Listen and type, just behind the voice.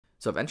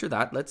So I've entered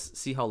that. Let's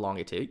see how long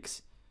it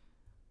takes.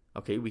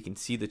 Okay, we can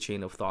see the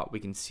chain of thought. We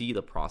can see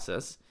the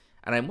process.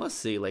 And I must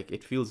say, like,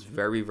 it feels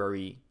very,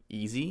 very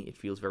easy. It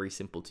feels very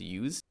simple to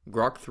use.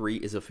 Grok 3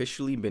 is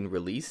officially been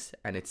released,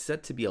 and it's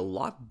said to be a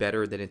lot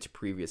better than its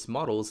previous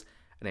models,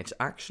 and it's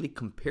actually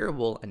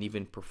comparable and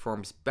even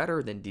performs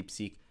better than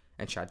DeepSeek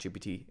and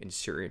ChatGPT in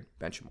certain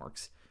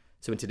benchmarks.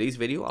 So in today's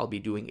video, I'll be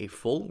doing a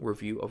full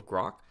review of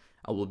Grok.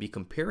 I will be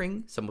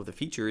comparing some of the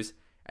features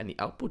and the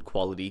output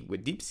quality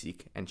with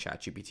DeepSeek and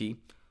ChatGPT.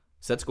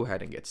 So let's go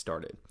ahead and get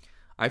started.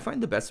 I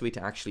find the best way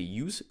to actually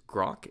use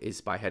Grok is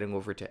by heading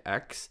over to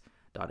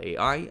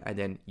x.ai and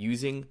then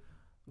using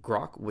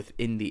Grok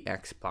within the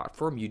X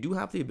platform. You do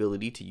have the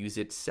ability to use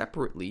it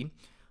separately,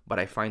 but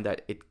I find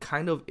that it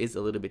kind of is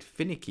a little bit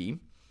finicky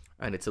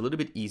and it's a little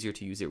bit easier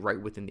to use it right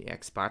within the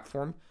X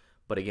platform.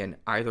 But again,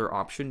 either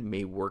option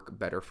may work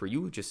better for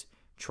you. Just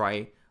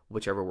try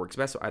whichever works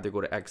best. So either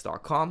go to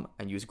x.com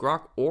and use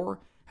Grok, or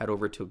head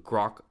over to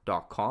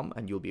grok.com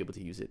and you'll be able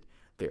to use it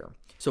there.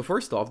 So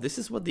first off, this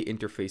is what the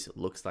interface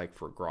looks like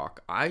for Grok.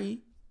 I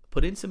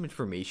put in some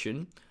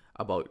information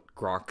about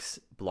Grok's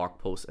blog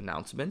post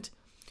announcement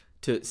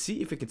to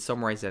see if it could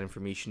summarize that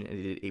information, and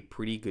it did a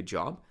pretty good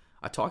job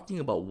talking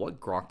about what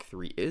Grok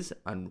 3 is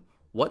and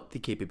what the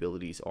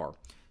capabilities are.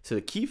 So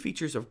the key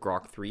features of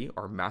Grok 3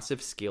 are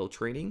massive scale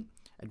training,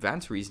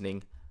 advanced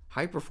reasoning,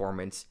 high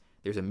performance.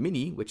 There's a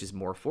mini, which is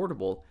more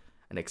affordable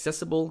and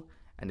accessible,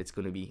 and it's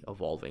going to be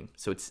evolving.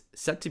 So it's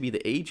set to be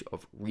the age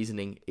of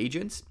reasoning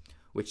agents,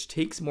 which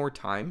takes more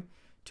time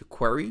to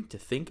query, to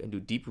think, and do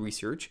deep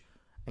research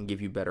and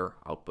give you better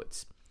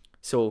outputs.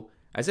 So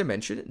as I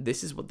mentioned,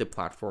 this is what the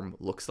platform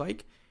looks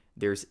like.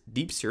 There's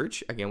deep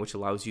search, again, which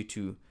allows you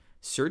to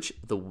search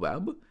the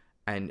web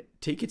and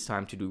take its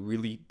time to do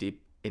really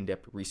deep,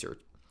 in-depth research.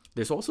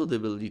 There's also the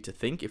ability to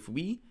think. If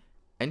we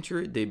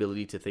enter the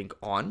ability to think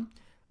on,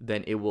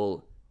 then it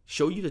will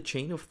show you the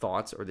chain of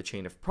thoughts or the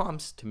chain of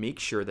prompts to make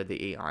sure that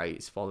the AI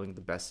is following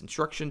the best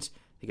instructions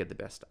to get the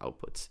best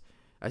outputs.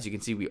 As you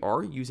can see, we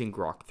are using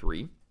Grok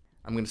 3.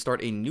 I'm going to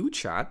start a new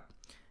chat.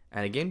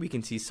 And again, we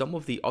can see some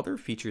of the other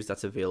features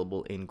that's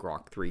available in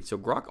Grok 3. So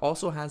Grok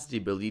also has the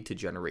ability to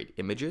generate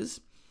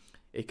images.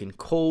 It can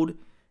code,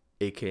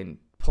 it can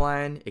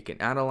plan, it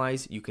can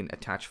analyze. You can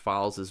attach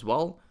files as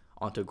well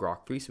onto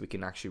Grok 3, so we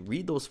can actually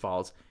read those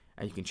files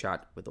and you can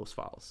chat with those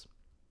files.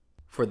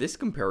 For this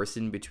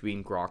comparison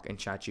between Grok and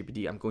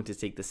ChatGPT, I'm going to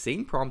take the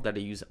same prompt that I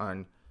use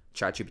on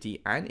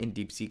ChatGPT and in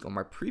DeepSeek on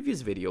my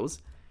previous videos,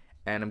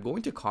 and I'm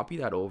going to copy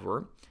that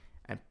over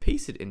and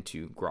paste it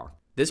into Grok.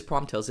 This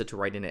prompt tells it to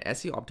write in an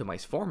SEO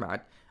optimized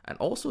format, and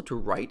also to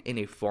write in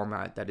a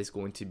format that is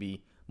going to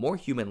be more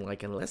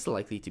human-like and less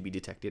likely to be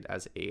detected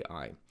as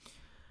AI.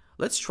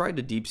 Let's try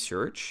the deep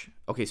search.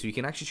 Okay, so you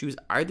can actually choose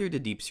either the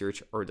deep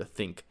search or the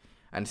think.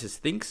 And it says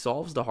think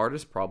solves the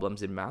hardest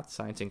problems in math,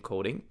 science, and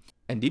coding.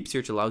 And deep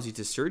search allows you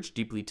to search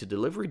deeply to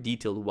deliver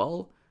detailed,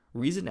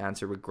 well-reasoned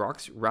answer with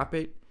Grok's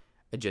rapid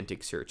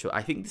agentic search. So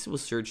I think this will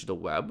search the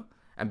web.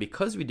 And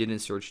because we didn't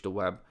search the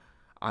web,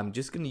 I'm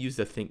just going to use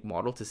the think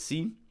model to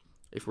see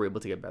if we're able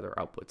to get better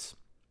outputs.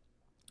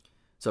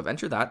 So I've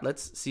entered that.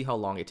 Let's see how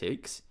long it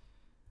takes.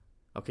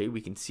 Okay,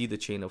 we can see the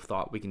chain of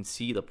thought. We can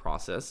see the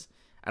process.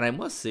 And I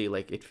must say,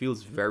 like, it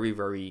feels very,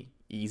 very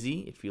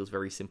easy. It feels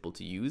very simple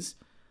to use.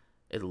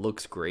 It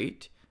looks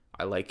great.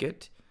 I like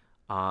it.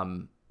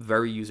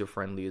 Very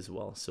user-friendly as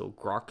well. So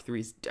Grok 3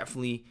 is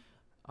definitely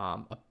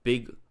a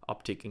big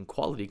uptick in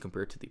quality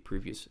compared to the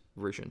previous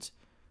versions.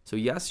 So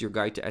yes, your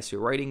guide to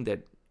SEO writing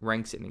that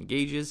ranks and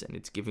engages, and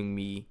it's giving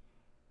me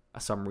a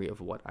summary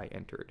of what I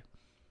entered.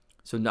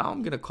 So now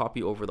I'm going to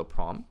copy over the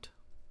prompt.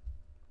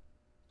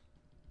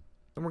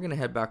 And we're going to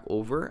head back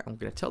over and we're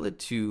going to tell it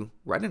to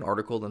write an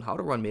article on how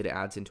to run meta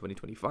ads in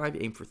 2025,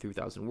 aim for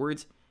 3,000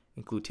 words,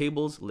 include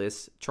tables,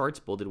 lists, charts,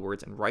 bolded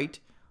words, and write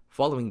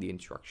following the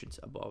instructions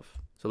above.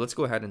 So let's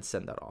go ahead and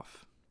send that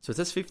off. So it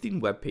says 15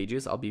 web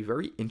pages. I'll be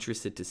very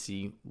interested to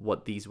see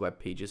what these web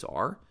pages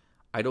are.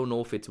 I don't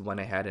know if it's went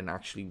ahead and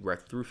actually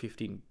read through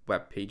 15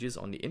 web pages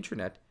on the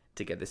internet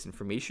to get this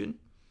information,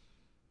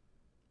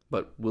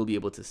 but we'll be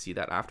able to see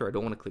that after. I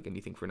don't want to click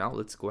anything for now.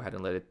 Let's go ahead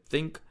and let it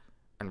think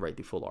and write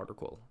the full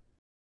article.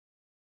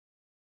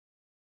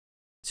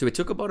 So it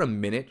took about a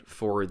minute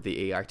for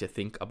the AI to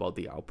think about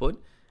the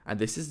output, and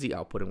this is the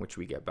output in which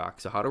we get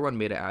back. So how to run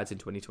meta ads in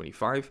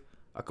 2025,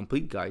 a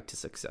complete guide to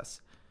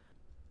success.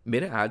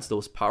 Meta ads,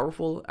 those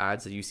powerful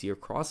ads that you see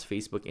across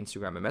Facebook,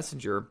 Instagram, and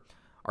Messenger,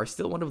 are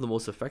still one of the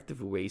most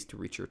effective ways to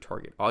reach your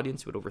target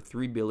audience. With over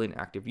 3 billion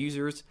active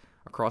users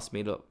across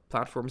meta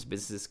platforms,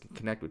 businesses can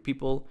connect with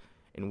people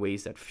in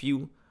ways that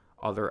few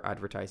other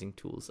advertising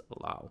tools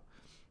allow.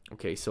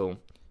 Okay, so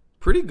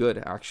pretty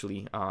good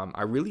actually.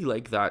 I really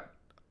like that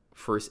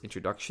first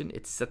introduction.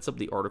 It sets up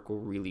the article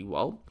really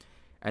well.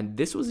 And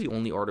this was the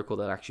only article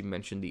that actually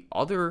mentioned the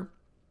other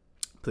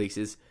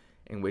places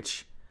in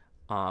which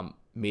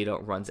Meta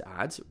runs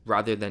ads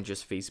rather than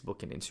just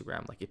Facebook and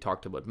Instagram. Like it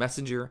talked about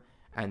Messenger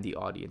and the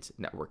audience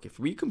network. If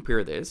we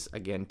compare this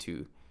again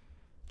to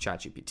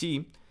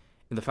ChatGPT,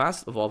 In the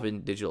fast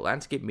evolving digital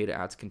landscape, meta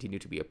ads continue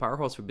to be a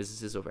powerhouse for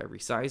businesses of every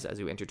size.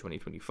 As we enter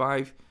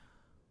 2025,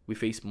 we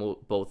face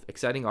both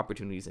exciting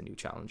opportunities and new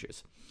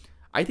challenges.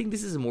 I think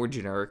this is a more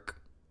generic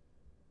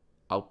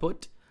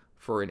output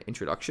for an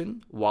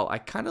introduction. While I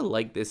kind of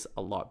like this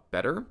a lot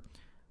better,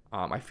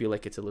 I feel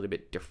like it's a little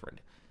bit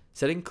different.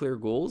 Setting clear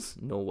goals,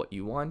 know what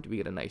you want. We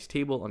get a nice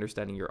table,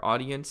 understanding your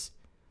audience.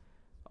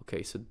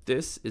 Okay, so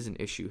this is an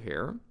issue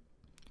here.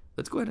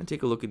 Let's go ahead and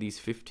take a look at these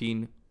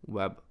 15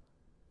 web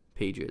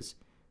pages.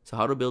 So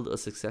how to build a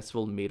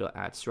successful meta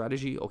ad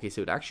strategy. Okay,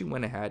 so it actually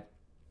went ahead,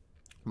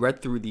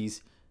 read through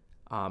these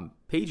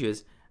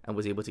pages and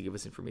was able to give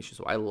us information.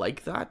 So I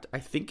like that. I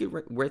think it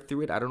read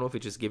through it. I don't know if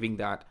it's just giving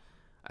that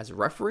as a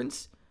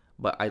reference,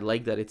 but I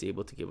like that it's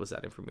able to give us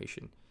that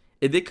information.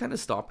 It did kind of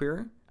stop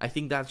here. I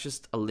think that's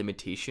just a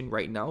limitation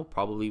right now,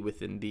 probably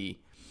within the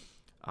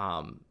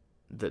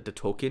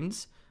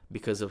tokens,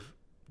 because of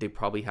they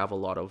probably have a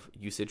lot of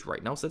usage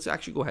right now. So let's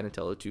actually go ahead and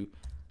tell it to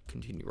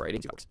continue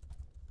writing.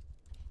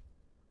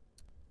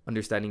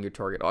 Understanding your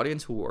target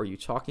audience. Who are you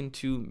talking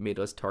to?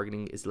 Meta's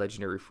targeting is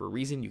legendary for a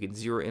reason. You can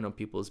zero in on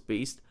people's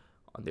based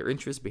on their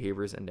interests,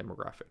 behaviors, and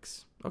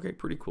demographics. Okay,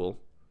 pretty cool.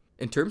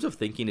 In terms of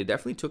thinking, it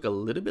definitely took a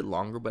little bit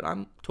longer, but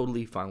I'm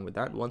totally fine with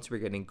that. Once we're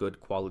getting good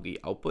quality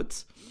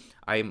outputs,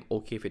 I'm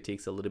okay if it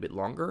takes a little bit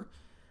longer,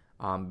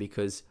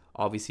 because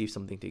obviously if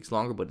something takes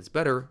longer but it's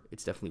better,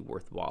 it's definitely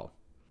worthwhile.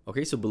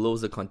 Okay, so below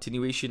is a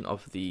continuation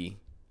of the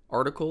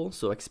article.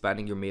 So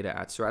expanding your meta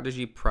ad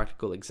strategy,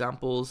 practical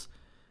examples,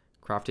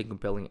 crafting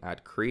compelling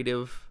ad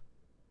creative,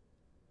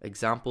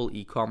 example,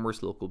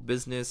 e-commerce, local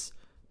business,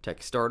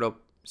 tech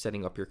startup,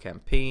 setting up your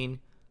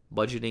campaign,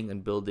 budgeting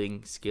and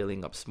building,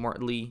 scaling up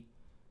smartly.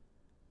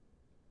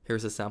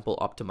 Here's a sample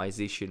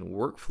optimization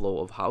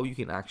workflow of how you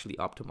can actually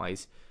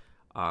optimize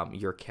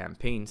your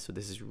campaign. So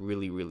this is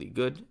really, really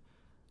good.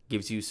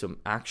 Gives you some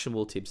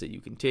actionable tips that you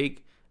can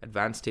take,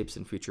 advanced tips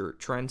and future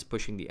trends,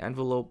 pushing the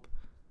envelope,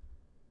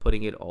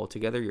 putting it all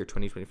together, your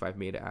 2025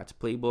 meta ads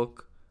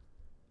playbook,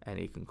 and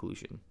a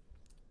conclusion.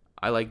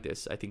 I like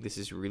this. I think this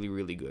is really,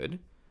 really good.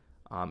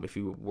 If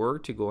you were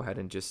to go ahead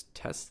and just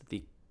test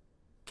the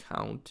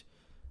count,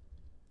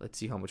 let's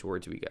see how much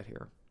words we get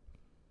here.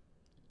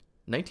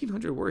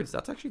 1,900 words.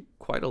 That's actually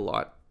quite a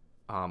lot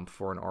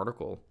for an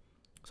article.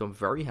 So I'm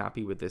very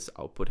happy with this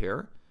output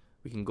here.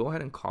 We can go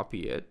ahead and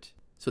copy it.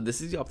 So this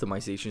is the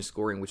optimization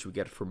scoring which we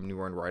get from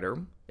Neuron Writer.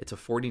 It's a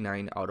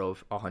 49 out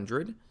of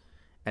 100.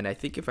 And I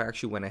think if I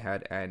actually went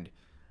ahead and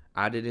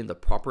added in the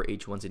proper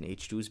H1s and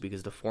H2s,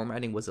 because the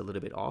formatting was a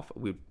little bit off,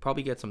 we'd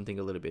probably get something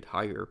a little bit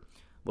higher.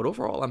 But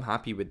overall, I'm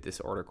happy with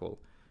this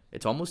article.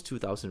 It's almost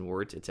 2,000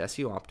 words. It's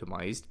SEO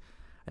optimized.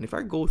 And if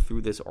I go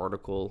through this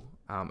article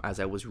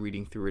as I was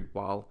reading through it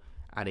while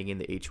adding in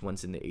the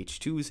H1s and the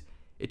H2s,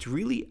 it's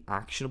really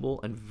actionable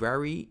and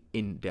very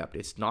in-depth.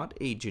 It's not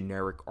a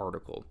generic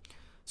article.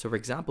 So for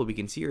example, we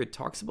can see here it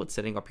talks about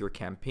setting up your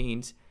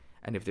campaigns,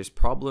 and if there's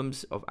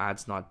problems of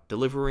ads not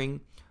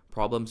delivering,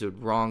 problems with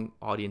wrong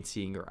audience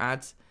seeing your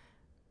ads,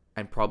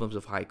 and problems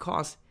of high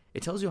cost,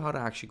 it tells you how to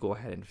actually go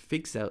ahead and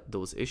fix out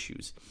those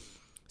issues.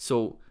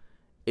 So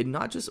it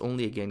not just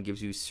only, again,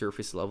 gives you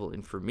surface level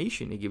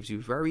information, it gives you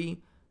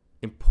very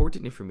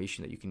important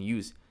information that you can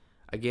use.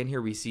 Again,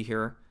 here we see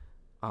here,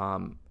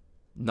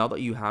 now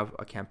that you have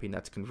a campaign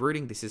that's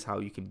converting, this is how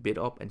you can bid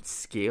up and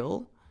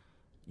scale.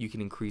 You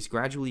can increase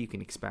gradually, you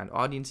can expand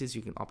audiences,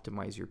 you can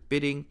optimize your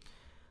bidding.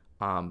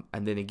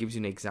 And then it gives you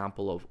an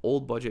example of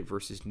old budget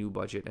versus new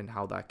budget and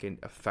how that can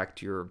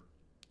affect your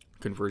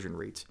conversion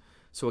rates.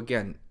 So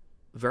again,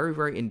 very,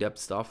 very in-depth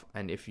stuff.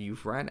 And if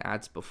you've ran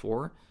ads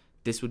before,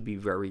 this would be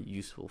very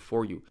useful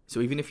for you. So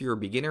even if you're a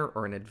beginner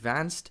or an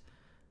advanced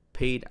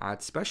paid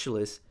ad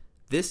specialist,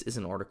 this is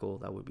an article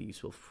that would be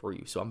useful for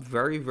you. So I'm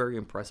very, very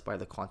impressed by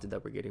the content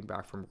that we're getting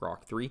back from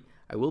Grok 3.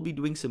 I will be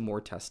doing some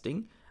more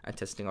testing and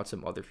testing out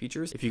some other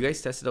features. If you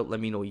guys test it out, let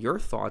me know your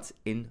thoughts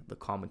in the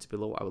comments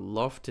below. I would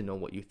love to know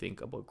what you think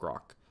about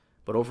Grok.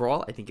 But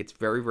overall, I think it's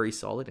very, very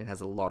solid and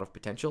has a lot of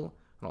potential.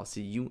 And I'll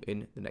see you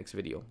in the next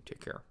video. Take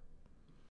care.